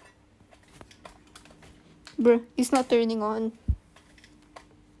 Bruh, it's not turning on.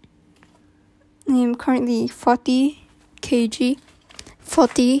 I'm currently 40 kg.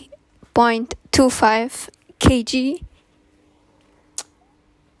 40.25 kg.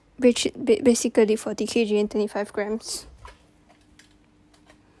 Basically 40 kg and 25 grams.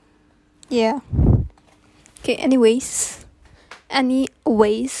 Yeah. Okay, anyways. Where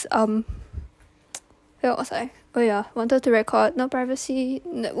was I? Oh yeah, wanted to record. No privacy.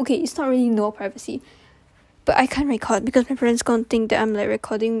 No, okay, it's not really no privacy. But I can't record because my parents gonna think that I'm like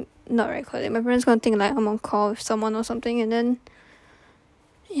not recording. My parents gonna think like I'm on call with someone or something, and then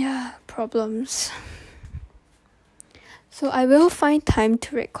yeah, problems. So I will find time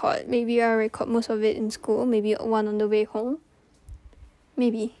to record. Maybe I'll record most of it in school, maybe one on the way home.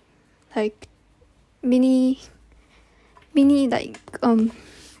 Maybe. Like mini like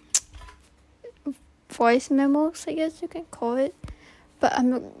voice memos, I guess you can call it. But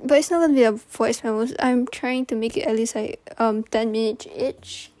it's not gonna be a voice memos. I'm trying to make it at least like 10 minutes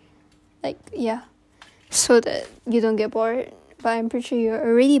each. Like yeah. So that you don't get bored. But I'm pretty sure you're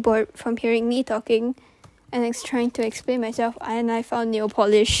already bored from hearing me talking and trying to explain myself, and I found nail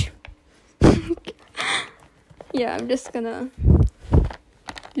polish. Yeah, I'm just gonna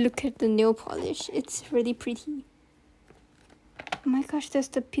look at the nail polish. It's really pretty. Oh my gosh, there's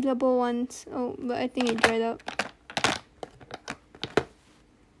the peelable ones. Oh, but I think it dried up.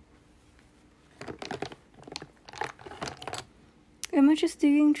 Am I just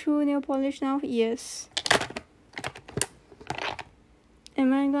digging through nail polish now? Yes.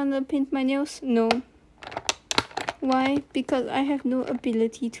 Am I gonna paint my nails? No. Why? Because I have no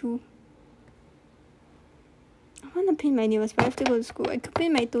ability to. I wanna paint my nails, but I have to go to school. I could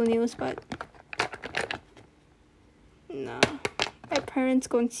paint my toenails, but nah. My parents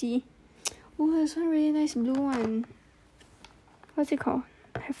gonna see. Oh, there's one really nice blue one. What's it called?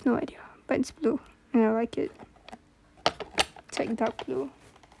 I have no idea, but it's blue and I like it. It's like dark blue.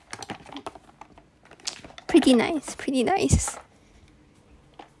 Pretty nice.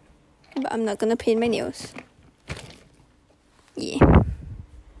 But I'm not gonna paint my nails. Yeah.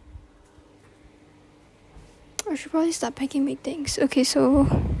 I should probably start packing my things. Okay, so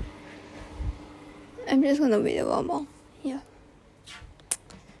I'm just gonna wait a while more. Yeah.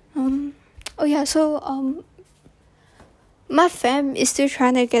 Oh yeah, so my fam is still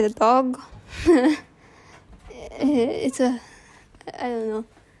trying to get a dog. I don't know.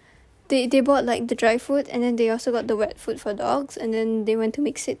 They bought like the dry food and then they also got the wet food for dogs, and then they went to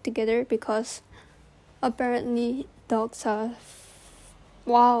mix it together because apparently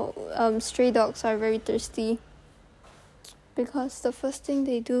stray dogs are very thirsty. Because the first thing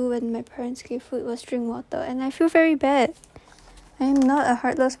they do when my parents gave food was drink water, and I feel very bad. I am not a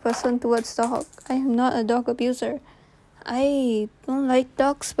heartless person towards dog. I am not a dog abuser. I don't like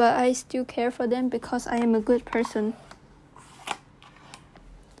dogs, but I still care for them because I am a good person.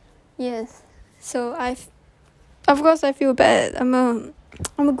 Yes. So of course I feel bad. I'm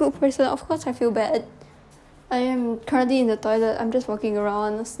a good person. Of course I feel bad. I am currently in the toilet. I'm just walking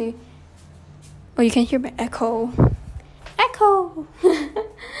around, honestly. Oh, you can hear my echo. Echo.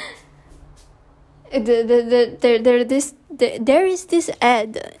 There is this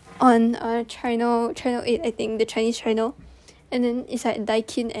ad on channel 8, I think, the Chinese channel, and then it's like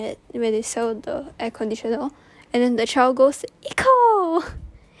Daikin ad where they sell the air conditioner, and then the child goes eco.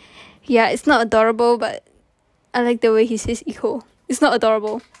 Yeah, it's not adorable, but I like the way he says eco. It's not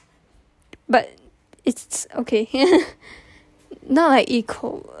adorable, but it's okay. Not like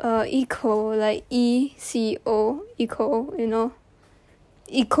eco like ECO, eco, you know,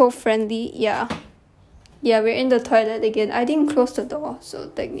 eco-friendly. Yeah, we're in the toilet again. I didn't close the door, so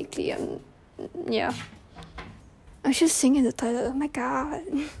technically yeah, I should sing in the toilet. Oh my god.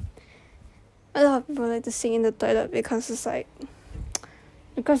 A lot of people like to sing in the toilet because it's like,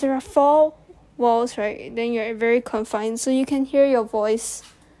 because there are 4 walls, right? Then you're very confined, so you can hear your voice,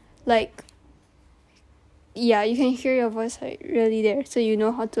 like, yeah, you can hear your voice like really there, so you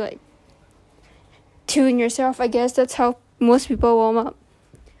know how to like tune yourself. I guess that's how most people warm up.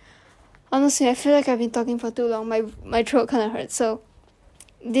 Honestly, I feel like I've been talking for too long. My throat kind of hurts. So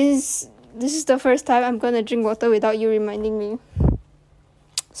this is the first time I'm gonna drink water without you reminding me.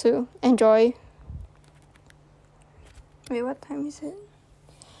 So enjoy. Wait, what time is it?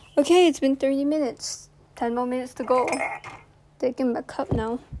 Okay, it's been 30 minutes. 10 more minutes to go. Taking my cup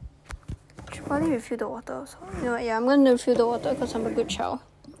now. Should probably refill the water also. You know what, yeah, I'm gonna refill the water because I'm a good child.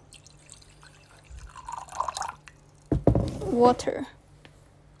 Water.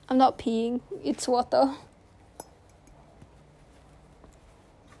 I'm not peeing, it's water.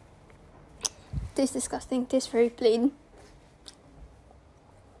 Tastes disgusting, tastes very plain.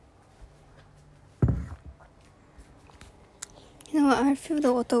 You know what, I'll refill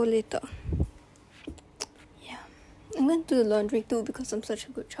the water later. Yeah. I'm gonna do the laundry too because I'm such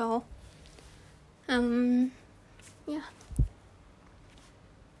a good child. Yeah.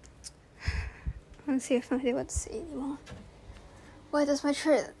 Honestly, I have no idea what to say anymore. Why does my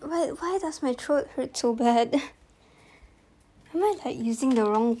throat hurt so bad? Am I like using the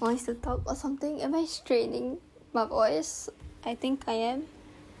wrong voice to talk or something? Am I straining my voice? I think I am.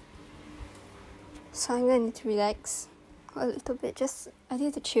 So I'm gonna need to relax a little bit. I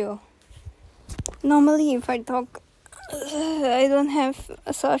need to chill. Normally if I talk, I don't have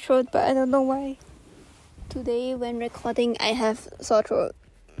a sore throat, but I don't know why. Today when recording, I have sore throat.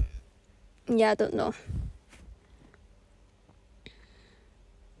 Yeah, I don't know.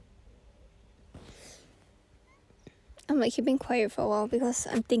 I'm like keeping quiet for a while because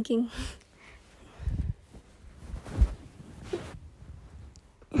I'm thinking.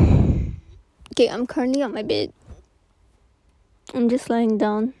 Okay, I'm currently on my bed. I'm just lying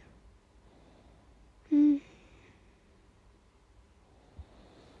down.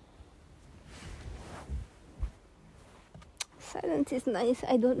 Silence is nice.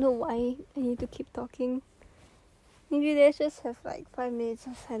 I don't know why I need to keep talking. Maybe let's just have like 5 minutes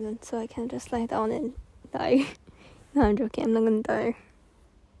of silence so I can just lie down and die. No, I'm joking. I'm not gonna die.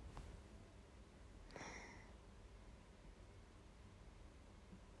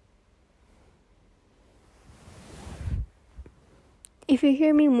 If you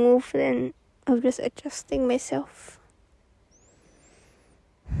hear me move, then I'm just adjusting myself.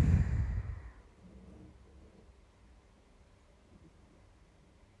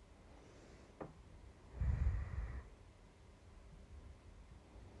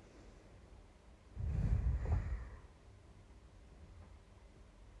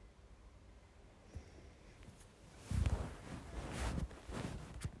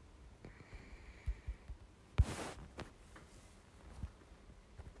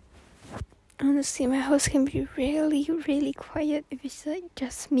 Honestly, my house can be really, really quiet if it's like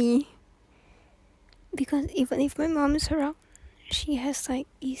just me. Because even if my mom is around, she has like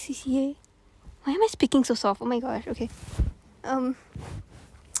ECCA. Why am I speaking so soft? Oh my gosh, okay.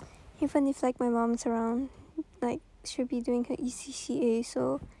 Even if like my mom's around, like she'll be doing her ECCA,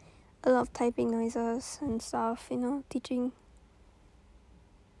 so a lot of typing noises and stuff, you know, teaching.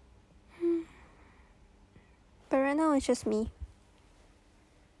 But right now it's just me.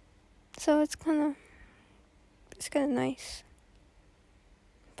 So it's kinda nice.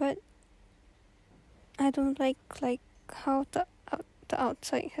 But I don't like how the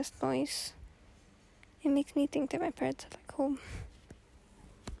outside has noise. It makes me think that my parents are like home.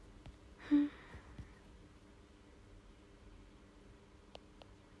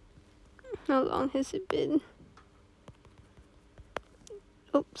 How long has it been?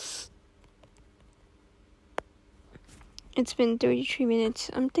 Oops. It's been 33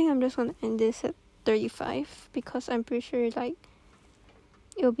 minutes. I think I'm just gonna end this at 35 because I'm pretty sure like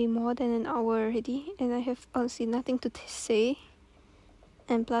it'll be more than an hour already, and I have honestly nothing to say.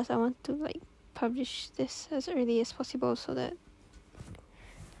 And plus, I want to like publish this as early as possible so that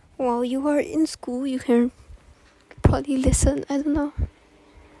while you are in school, you can probably listen. I don't know.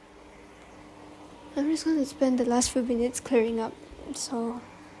 I'm just gonna spend the last few minutes clearing up. So,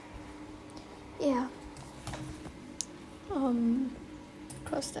 yeah.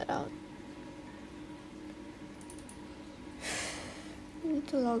 Cross that out. I need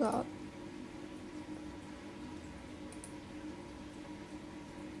to log out.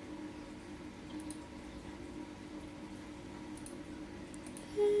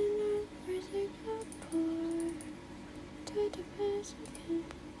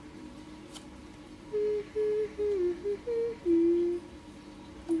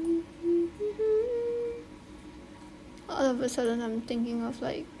 All of a sudden I'm thinking of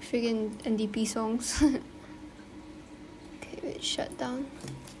like friggin' NDP songs. Okay, wait, shut down.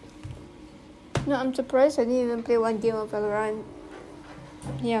 No, I'm surprised I didn't even play one game of Valorant.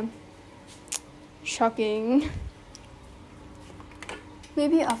 Yeah. Shocking.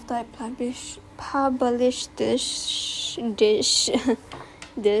 Maybe after I publish this, I'm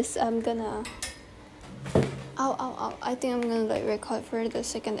gonna I think I'm gonna like record for the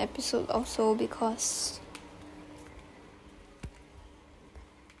second episode also because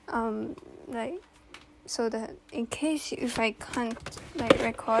like so that in case if I can't like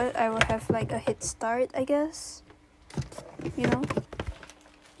record, I will have like a head start, I guess, you know.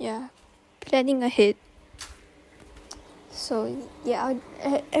 Yeah, planning ahead. So yeah,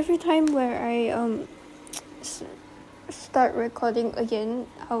 every time where I start recording again,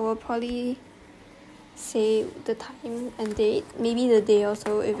 I will probably say the time and date, maybe the day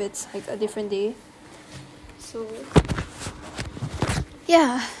also if it's like a different day. So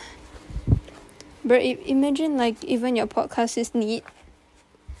yeah, but imagine like even your podcast is neat.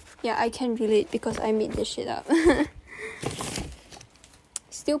 Yeah, I can relate because I made this shit up.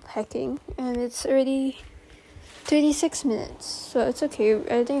 Still packing, and it's already 36 minutes, so it's okay.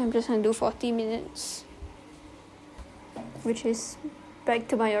 I think I'm just gonna do 40 minutes, which is back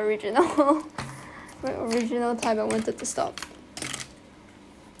to my original time I wanted to stop.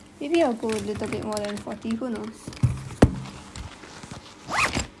 Maybe I'll go a little bit more than 40, who knows.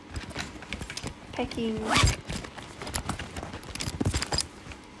 Packing.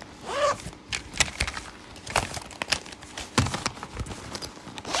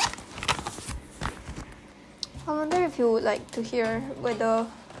 I wonder if you would like to hear whether...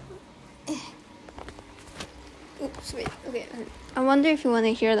 Oops, wait, okay. I wonder if you want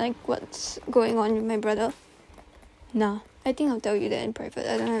to hear like what's going on with my brother. Nah, I think I'll tell you that in private.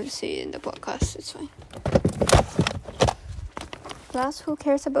 I don't have to say it in the podcast, it's fine. Plus, who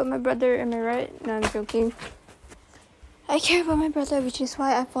cares about my brother, am I right? No, I'm joking. I care about my brother, which is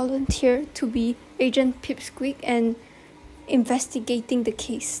why I volunteered to be Agent Pipsqueak and investigating the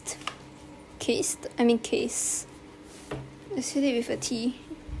case. Case. Let's hit it with a T.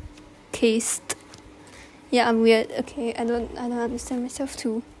 Cased. Yeah, I'm weird. Okay, I don't understand myself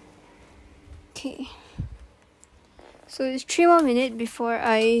too. Okay. So it's 3 more minutes before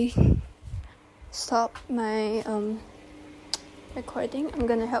I stop my recording. I'm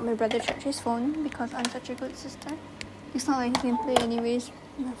gonna help my brother charge his phone because I'm such a good sister. It's not like he can play anyways.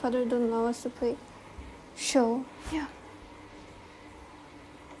 My father don't allow us to play. So yeah.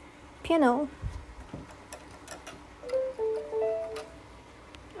 Piano.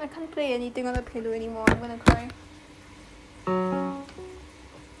 I can't play anything on the piano anymore. I'm gonna cry.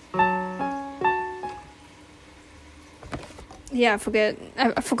 Yeah, I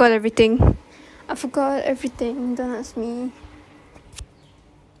forgot everything. Don't ask me.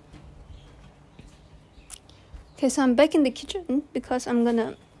 Okay, so I'm back in the kitchen because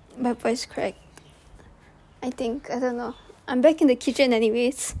my voice cracked. I don't know. I'm back in the kitchen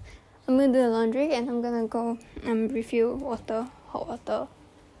anyways. I'm gonna do the laundry and I'm gonna go and refill hot water.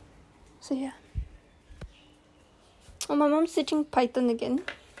 So yeah. Oh, my mom's teaching Python again.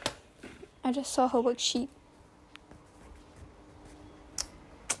 I just saw her worksheet.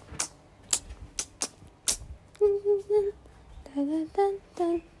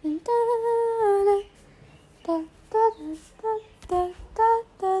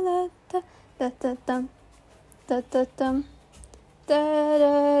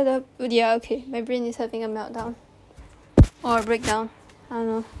 Yeah, okay. My brain is having a meltdown. Or a breakdown. I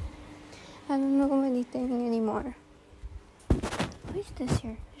don't know anything anymore. Why is this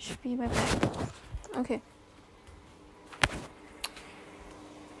here? It should be my bag. Okay.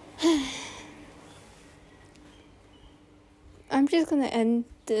 I'm just gonna end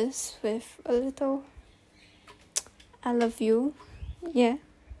this with a little I love you. Yeah.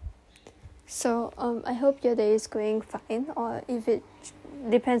 So I hope your day is going fine, or if it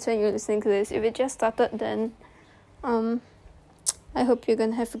depends when you're listening to this. If it just started, then I hope you're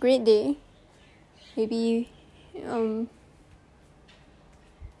gonna have a great day. Maybe I don't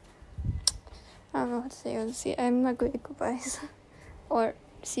know what to say. I'm not good at goodbyes. Or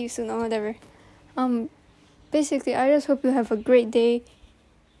see you soon or whatever. Basically I just hope you have a great day,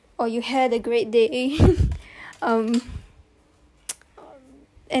 or you had a great day. And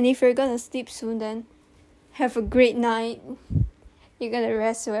if you're gonna sleep soon, then have a great night. You're gonna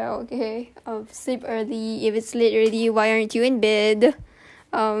rest well, okay? Sleep early. If it's late already, why aren't you in bed?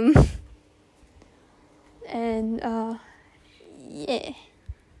 Yeah.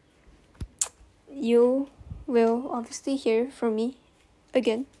 You will obviously hear from me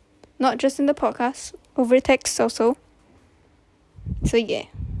again. Not just in the podcast, over text also. So yeah.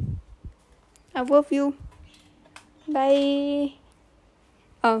 I love you. Bye.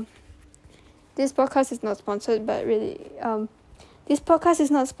 This podcast is not sponsored, but really, this podcast is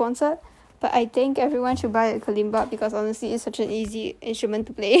not sponsored, but I think everyone should buy a kalimba, because honestly, it's such an easy instrument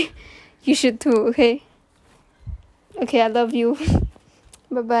to play. You should too, okay? Okay, I love you.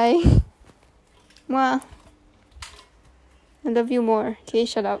 Bye-bye. Mwah. I love you more. Okay,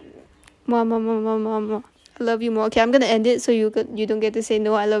 shut up. Mwah, mwah, mwah, mwah, mwah, mwah. I love you more. Okay, I'm gonna end it so you don't get to say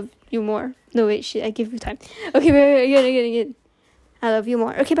no, I love you more. No, wait, shit, I give you time. Okay, wait, again. I love you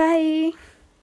more. Okay, bye.